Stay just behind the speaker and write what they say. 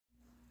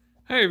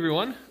Hi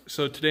everyone,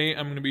 so today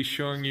I'm going to be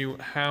showing you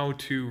how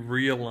to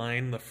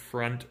realign the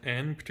front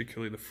end,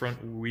 particularly the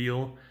front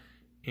wheel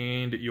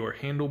and your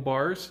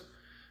handlebars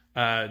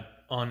on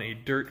a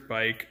dirt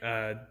bike.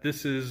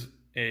 This is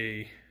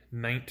a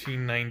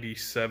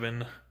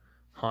 1997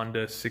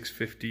 Honda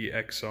 650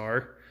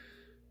 XR.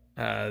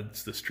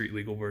 It's the street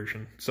legal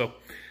version. So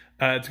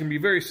it's going to be a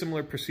very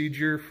similar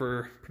procedure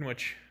for pretty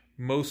much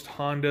most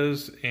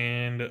Hondas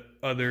and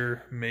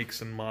other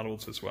makes and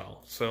models as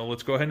well. So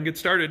let's go ahead and get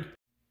started.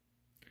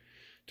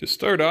 To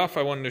start off,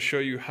 I wanted to show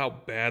you how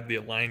bad the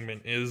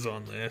alignment is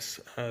on this,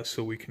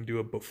 so we can do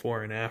a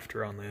before and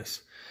after on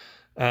this.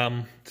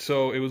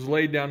 So it was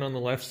laid down on the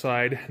left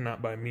side,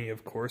 not by me,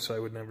 of course, I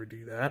would never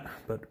do that,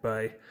 but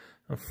by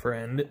a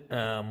friend.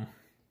 And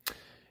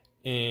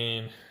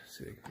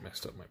see, I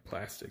messed up my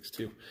plastics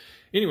too.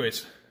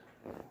 Anyways,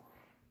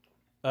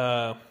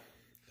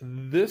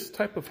 this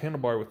type of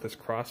handlebar with this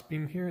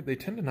crossbeam here, they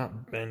tend to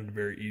not bend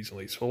very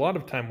easily. So a lot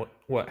of time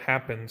what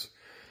happens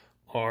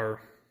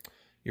are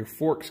your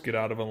forks get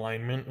out of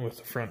alignment with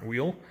the front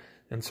wheel,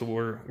 and so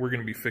we're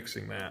going to be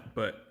fixing that.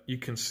 But you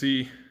can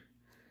see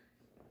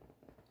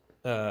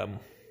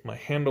my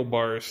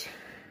handlebars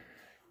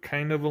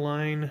kind of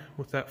align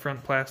with that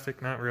front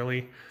plastic, not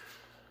really.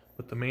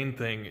 But the main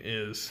thing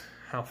is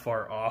how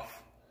far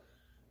off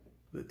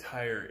the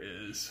tire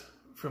is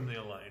from the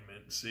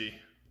alignment, see,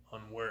 on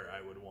where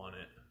I would want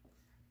it.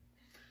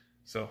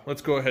 So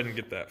let's go ahead and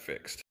get that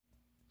fixed.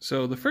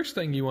 So the first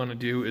thing you want to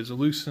do is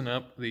loosen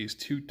up these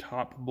two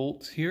top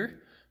bolts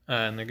here,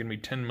 and they're going to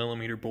be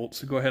 10mm bolts,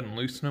 so go ahead and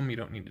loosen them. You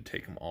don't need to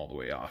take them all the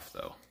way off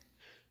though.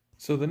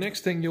 So the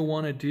next thing you'll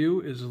want to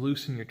do is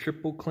loosen your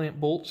triple clamp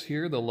bolts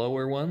here, the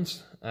lower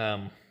ones.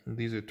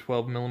 These are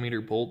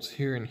 12mm bolts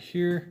here and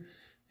here,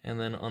 and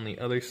then on the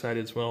other side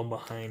as well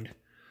behind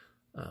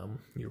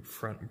your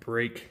front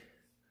brake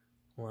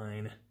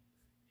line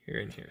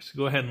here and here. So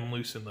go ahead and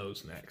loosen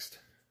those next.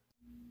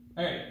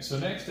 Alright, so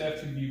next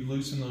after you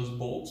loosen those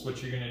bolts,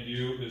 what you're going to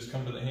do is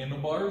come to the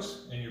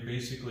handlebars, and you're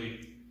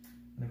basically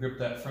going to grip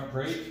that front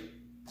brake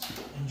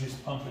and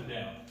just pump it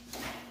down.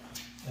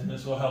 And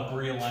this will help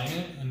realign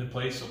it into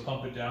place, so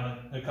pump it down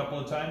a couple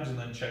of times and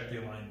then check the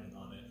alignment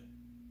on it.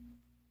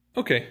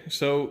 Okay,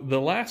 so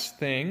the last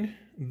thing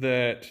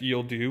that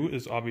you'll do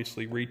is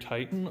obviously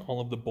retighten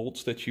all of the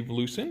bolts that you've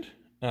loosened.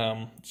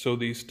 So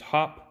these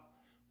top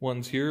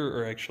ones here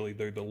are actually,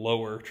 they're the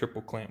lower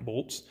triple clamp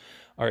bolts,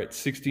 are at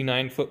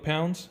 69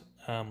 foot-pounds.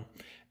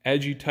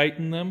 As you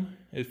tighten them,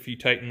 if you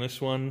tighten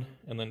this one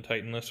and then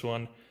tighten this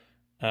one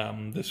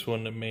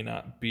may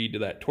not be to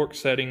that torque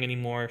setting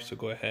anymore, so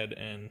go ahead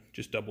and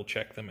just double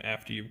check them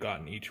after you've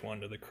gotten each one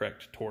to the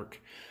correct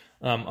torque.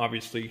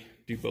 Obviously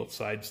do both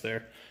sides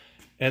there.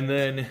 And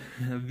then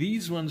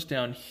these ones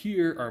down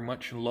here are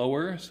much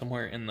lower,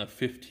 somewhere in the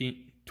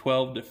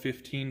 12 to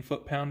 15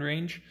 foot-pound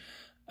range,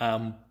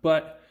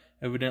 but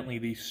evidently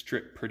these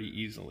strip pretty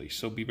easily,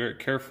 so be very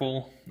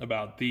careful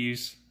about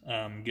these,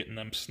 getting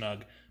them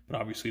snug, but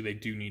obviously they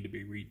do need to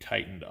be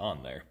retightened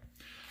on there.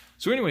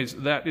 So anyways,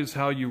 that is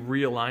how you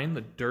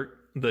realign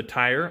the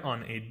tire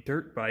on a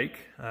dirt bike.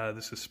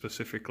 This is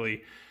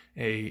specifically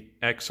a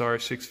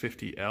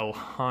XR650L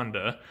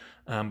Honda,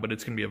 but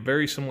it's going to be a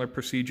very similar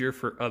procedure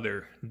for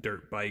other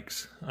dirt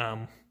bikes,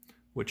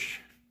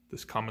 which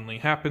this commonly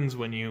happens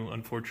when you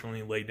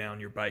unfortunately lay down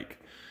your bike.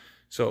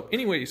 So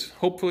anyways,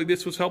 hopefully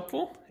this was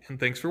helpful, and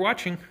thanks for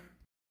watching.